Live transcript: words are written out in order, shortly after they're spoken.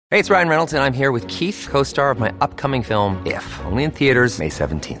Hey, it's Ryan Reynolds, and I'm here with Keith, co-star of my upcoming film, If, only in theaters May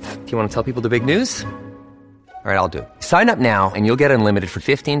 17th. Do you want to tell people the big news? All right, I'll do it. Sign up now and you'll get unlimited for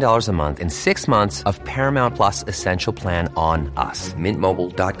 $15 a month and 6 months of Paramount Plus Essential Plan on us.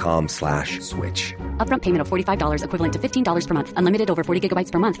 MintMobile.com/switch. Upfront payment of $45 equivalent to $15 per month. Unlimited over 40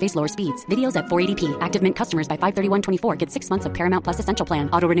 gigabytes per month. Face lower speeds. Videos at 480p. Active Mint customers by 531.24 get 6 months of Paramount Plus Essential Plan.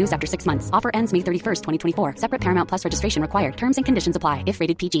 Auto renews after 6 months. Offer ends May 31st, 2024. Separate Paramount Plus registration required. Terms and conditions apply if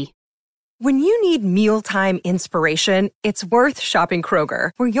rated PG. When you need mealtime inspiration, it's worth shopping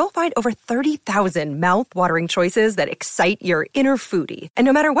Kroger, where you'll find over 30,000 mouth-watering choices that excite your inner foodie. And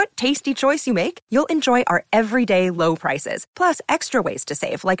no matter what tasty choice you make, you'll enjoy our everyday low prices, plus extra ways to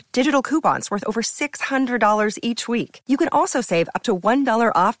save, like digital coupons worth over $600 each week. You can also save up to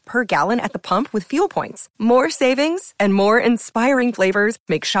 $1 off per gallon at the pump with fuel points. More savings and more inspiring flavors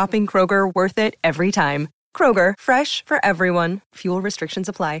make shopping Kroger worth it every time. Kroger, fresh for everyone. Fuel restrictions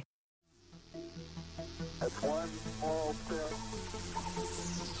apply. That's one small step.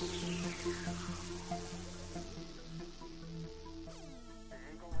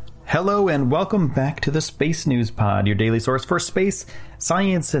 Hello and welcome back to the Space News Pod, your daily source for space,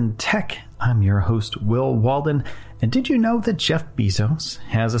 science, and tech. I'm your host, Will Walden. And did you know that Jeff Bezos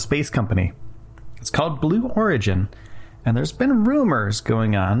has a space company? It's called Blue Origin. And there's been rumors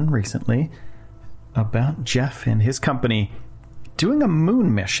going on recently about Jeff and his company doing a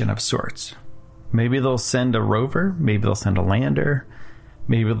moon mission of sorts. Maybe they'll send a rover, maybe they'll send a lander,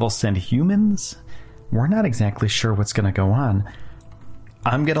 maybe they'll send humans. We're not exactly sure what's going to go on.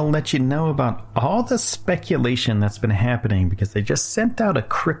 I'm going to let you know about all the speculation that's been happening because they just sent out a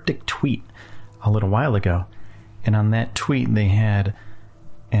cryptic tweet a little while ago. And on that tweet, they had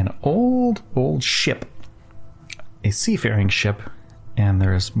an old ship, a seafaring ship, and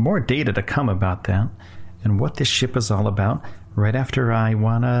there's more data to come about that and what this ship is all about right after I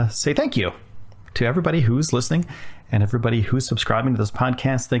want to say thank you to everybody who's listening and everybody who's subscribing to this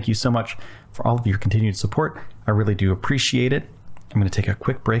podcast. Thank you so much for all of your continued support. I really do appreciate it. I'm going to take a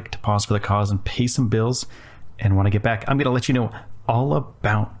quick break to pause for the cause and pay some bills. And when I get back, I'm going to let you know all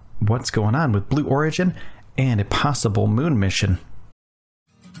about what's going on with Blue Origin and a possible moon mission.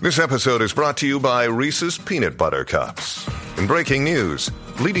 This episode is brought to you by Reese's Peanut Butter Cups. In breaking news,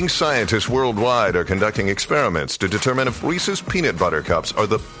 leading scientists worldwide are conducting experiments to determine if Reese's Peanut Butter Cups are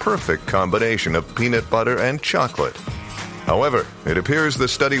the perfect combination of peanut butter and chocolate. However, it appears the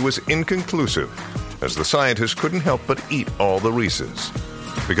study was inconclusive, as the scientists couldn't help but eat all the Reese's.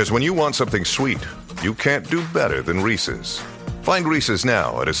 Because when you want something sweet, you can't do better than Reese's. Find Reese's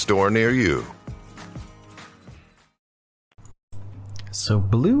now at a store near you. So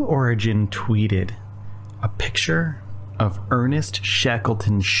Blue Origin tweeted a picture of Ernest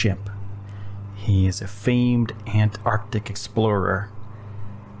Shackleton's ship. He is a famed Antarctic explorer,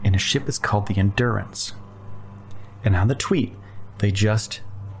 and his ship is called the Endurance. And on the tweet, they just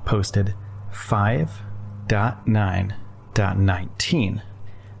posted 5.9.19.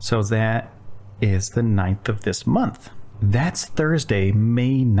 So that is the 9th of this month. That's Thursday,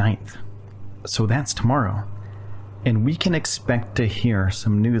 May 9th. So that's tomorrow. And we can expect to hear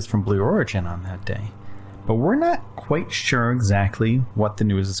some news from Blue Origin on that day. But we're not quite sure exactly what the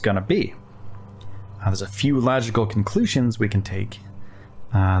news is going to be. There's a few logical conclusions we can take.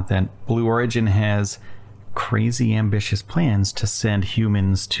 That Blue Origin has crazy ambitious plans to send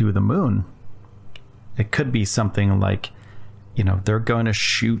humans to the moon. It could be something like, they're going to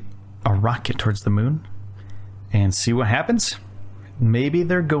shoot a rocket towards the moon and see what happens. Maybe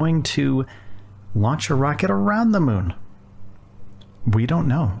they're going to launch a rocket around the moon. We don't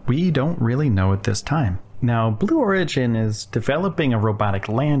know. We don't really know at this time. Now, Blue Origin is developing a robotic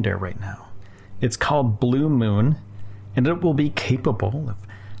lander right now. It's called Blue Moon, and it will be capable of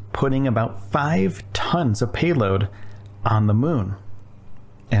putting about 5 tons of payload on the moon.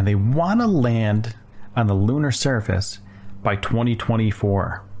 And they want to land on the lunar surface by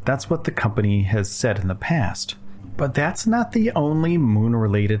 2024. That's what the company has said in the past. But that's not the only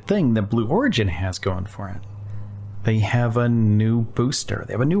moon-related thing that Blue Origin has going for it. They have a new booster.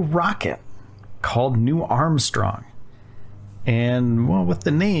 They have a new rocket called New Armstrong. And, well, with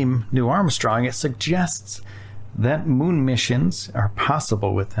the name New Armstrong, it suggests that moon missions are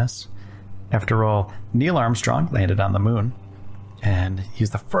possible with this. After all, Neil Armstrong landed on the moon. And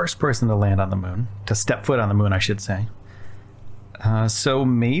he's the first person to land on the moon. To step foot on the moon, I should say. So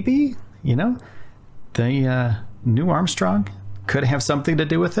maybe, the New Armstrong could have something to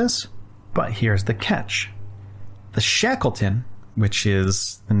do with this. But here's the catch. The Shackleton, which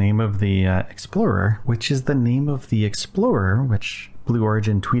is the name of the explorer, which Blue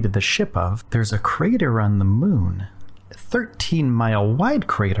Origin tweeted the ship of, there's a crater on the moon 13-mile wide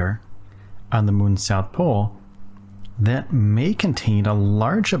crater on the moon's south pole that may contain a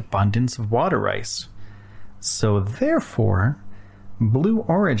large abundance of water ice. So therefore, Blue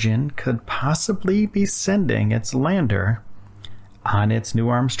Origin could possibly be sending its lander on its New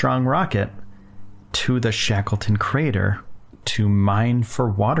Armstrong rocket to the Shackleton crater to mine for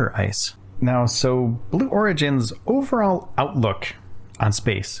water ice. Now, so Blue Origin's overall outlook on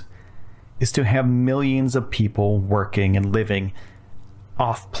space is to have millions of people working and living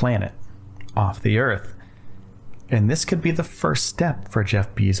off planet, off the Earth. And this could be the first step for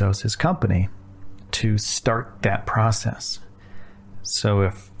Jeff Bezos' company to start that process. So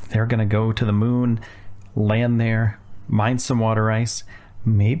if they're going to go to the moon, land there, mine some water ice,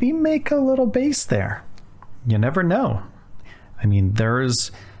 maybe make a little base there. You never know. I mean,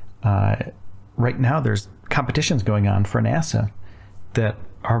 there's right now there's competitions going on for NASA that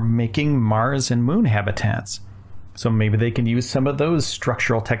are making Mars and moon habitats. So maybe they can use some of those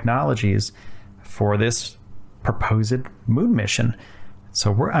structural technologies for this proposed moon mission.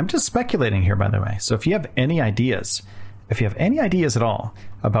 So I'm just speculating here, by the way. So if you have any ideas at all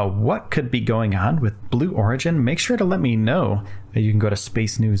about what could be going on with Blue Origin, make sure to let me know. You can go to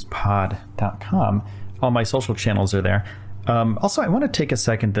spacenewspod.com. All my social channels are there. Also, I want to take a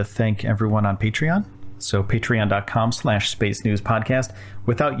second to thank everyone on Patreon. So patreon.com/spacenewspodcast.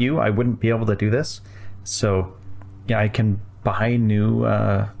 Without you, I wouldn't be able to do this. So yeah, I can buy new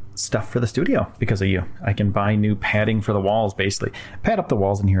stuff for the studio because of you. I can buy new padding for the walls, basically. Pad up the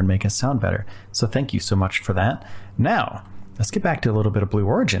walls in here and make us sound better. So thank you so much for that. Now, let's get back to a little bit of Blue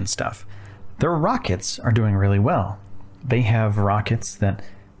Origin stuff. Their rockets are doing really well. They have rockets that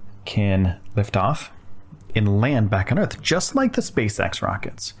can lift off and land back on Earth, just like the SpaceX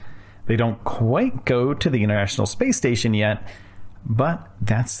rockets. They don't quite go to the International Space Station yet, but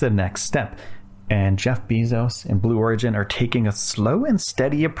that's the next step. And Jeff Bezos and Blue Origin are taking a slow and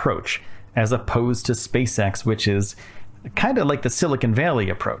steady approach as opposed to SpaceX, which is kind of like the Silicon Valley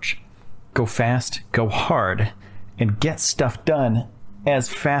approach. Go fast, go hard, and get stuff done as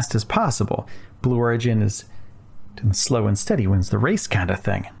fast as possible. Blue Origin is doing slow and steady wins the race kind of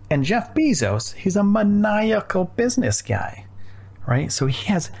thing. And Jeff Bezos, he's a maniacal business guy, right? So he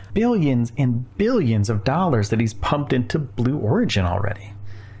has billions and billions of dollars that he's pumped into Blue Origin already.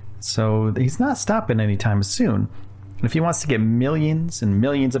 So he's not stopping anytime soon. And if he wants to get millions and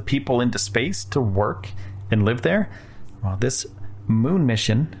millions of people into space to work and live there, well, this moon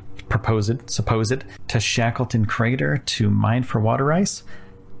mission, supposed, to Shackleton Crater to mine for water ice,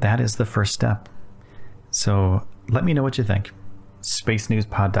 that is the first step. So let me know what you think.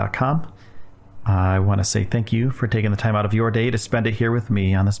 spacenewspod.com. I want to say thank you for taking the time out of your day to spend it here with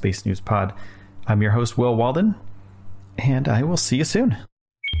me on the Space News Pod. I'm your host, Will Walden, and I will see you soon.